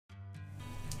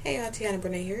Hey y'all, Teanna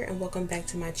Branae here, and welcome back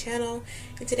to my channel.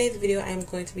 In today's video, I am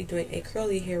going to be doing a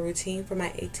curly hair routine for my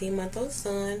 18-month-old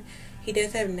son. He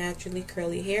does have naturally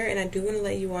curly hair, and I do want to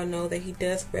let you all know that he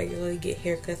does regularly get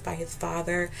haircuts by his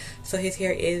father, so his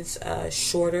hair is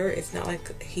shorter. It's not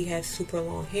like he has super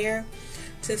long hair.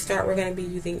 To start, we're going to be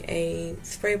using a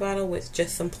spray bottle with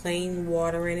just some plain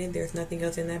water in it. There's nothing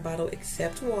else in that bottle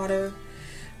except water.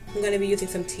 I'm going to be using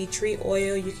some tea tree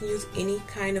oil. You can use any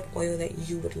kind of oil that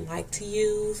you would like to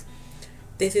use.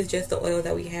 This is just the oil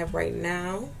that we have right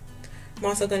now. I'm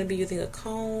also going to be using a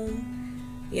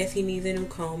comb. Yes, he needs a new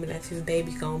comb, and that's his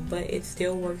baby comb, but it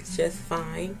still works just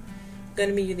fine. I'm going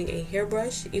to be using a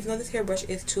hairbrush. Even though this hairbrush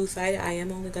is two-sided, I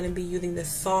am only going to be using the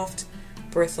soft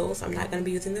bristles. I'm not going to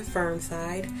be using the firm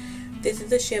side. This is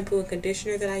the shampoo and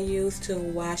conditioner that I use to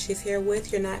wash his hair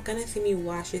with. You're not going to see me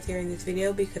wash his hair in this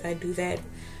video because I do that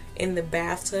in the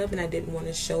bathtub and I didn't want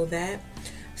to show that.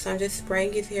 So I'm just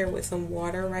spraying his hair with some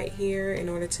water right here in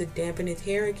order to dampen his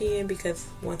hair again, because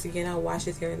once again I wash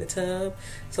his hair in the tub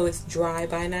so it's dry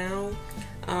by now.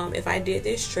 If I did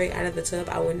this straight out of the tub,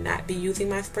 I would not be using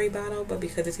my spray bottle, but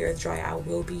because his hair is dry, I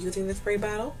will be using the spray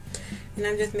bottle. And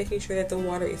I'm just making sure that the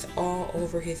water is all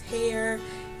over his hair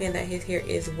and that his hair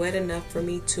is wet enough for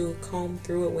me to comb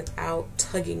through it without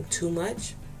tugging too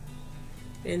much.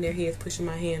 And there he is pushing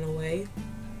my hand away.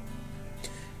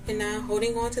 And now,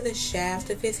 holding on to the shaft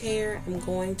of his hair, I'm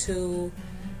going to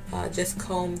just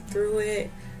comb through it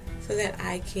so that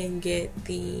I can get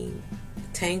the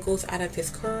tangles out of his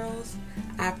curls.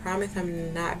 I promise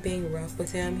I'm not being rough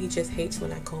with him. He just hates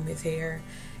when I comb his hair.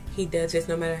 He does this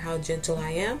no matter how gentle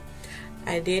I am.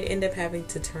 I did end up having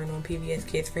to turn on PBS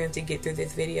Kids for him to get through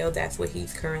this video. That's what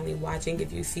he's currently watching.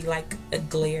 If you see like a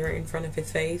glare in front of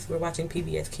his face, we're watching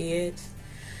PBS Kids.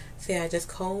 So yeah, I just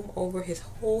comb over his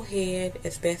whole head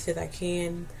as best as I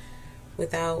can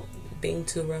without being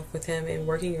too rough with him and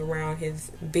working around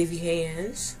his busy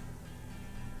hands.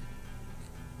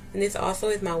 And this also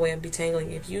is my way of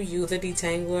detangling. If you use a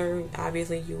detangler,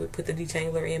 obviously you would put the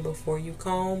detangler in before you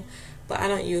comb, but I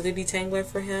don't use a detangler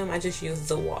for him. I just use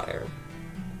the water.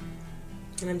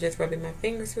 And I'm just rubbing my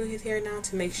fingers through his hair now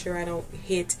to make sure I don't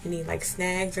hit any like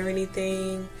snags or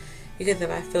anything. Because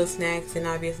if I feel snags, then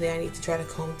obviously I need to try to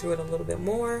comb through it a little bit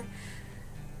more.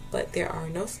 But there are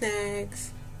no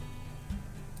snags.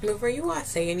 Before you all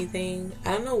say anything,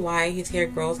 I don't know why his hair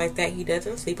grows like that. He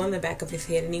doesn't sleep on the back of his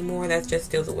head anymore. That's just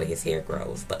still the way his hair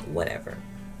grows, but whatever.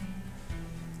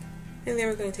 And then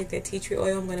we're going to take that tea tree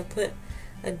oil. I'm going to put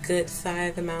a good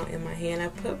size amount in my hand. I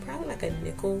put probably like a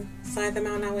nickel size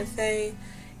amount, I would say.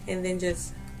 And then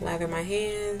just lather my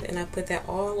hands, and I put that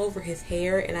all over his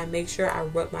hair, and I make sure I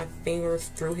rub my fingers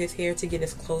through his hair to get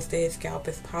as close to his scalp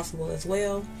as possible as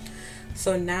well.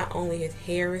 So not only his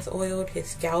hair is oiled,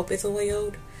 his scalp is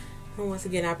oiled. And once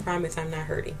again, I promise I'm not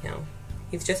hurting him.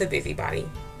 He's just a busybody.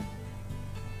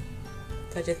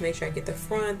 So I just make sure I get the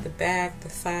front, the back, the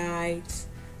sides,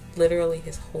 literally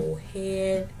his whole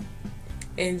head.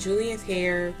 And Julian's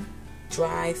hair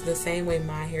dries the same way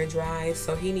my hair dries,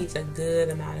 so he needs a good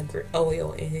amount of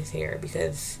oil in his hair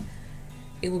because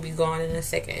it will be gone in a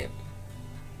second.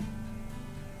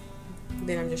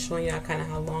 Then I'm just showing y'all kind of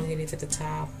how long it is at the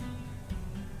top.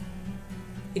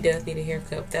 He does need a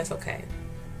haircut, but that's okay.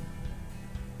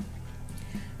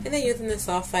 And then using the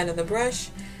soft side of the brush,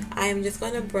 I am just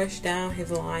going to brush down his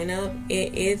lineup.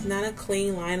 It is not a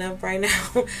clean lineup right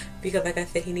now because like I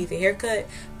said, he needs a haircut.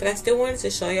 But I still wanted to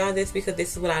show y'all this because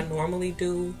this is what I normally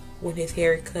do when his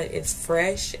haircut is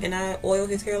fresh and I oil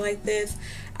his hair like this.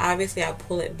 Obviously, I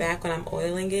pull it back when I'm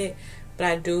oiling it, but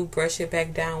I do brush it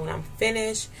back down when I'm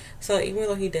finished. So even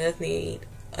though he does need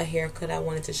a haircut, I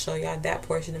wanted to show y'all that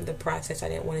portion of the process. I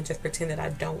didn't want to just pretend that I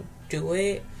don't do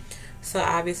it. So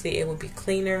obviously it would be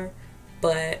cleaner,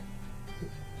 but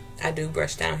I do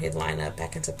brush down his lineup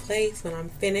back into place when I'm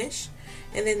finished.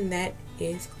 And then that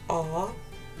is all.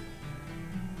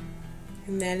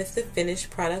 And that is the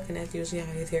finished product, and that's usually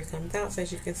how his hair comes out. So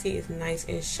as you can see, it's nice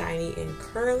and shiny and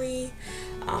curly.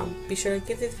 Be sure to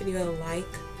give this video a like,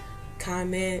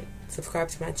 comment, subscribe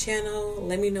to my channel.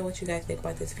 Let me know what you guys think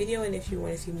about this video, and if you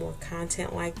want to see more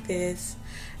content like this.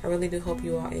 I really do hope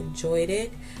you all enjoyed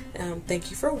it.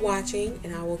 Thank you for watching,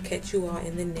 and I will catch you all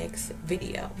in the next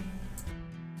video.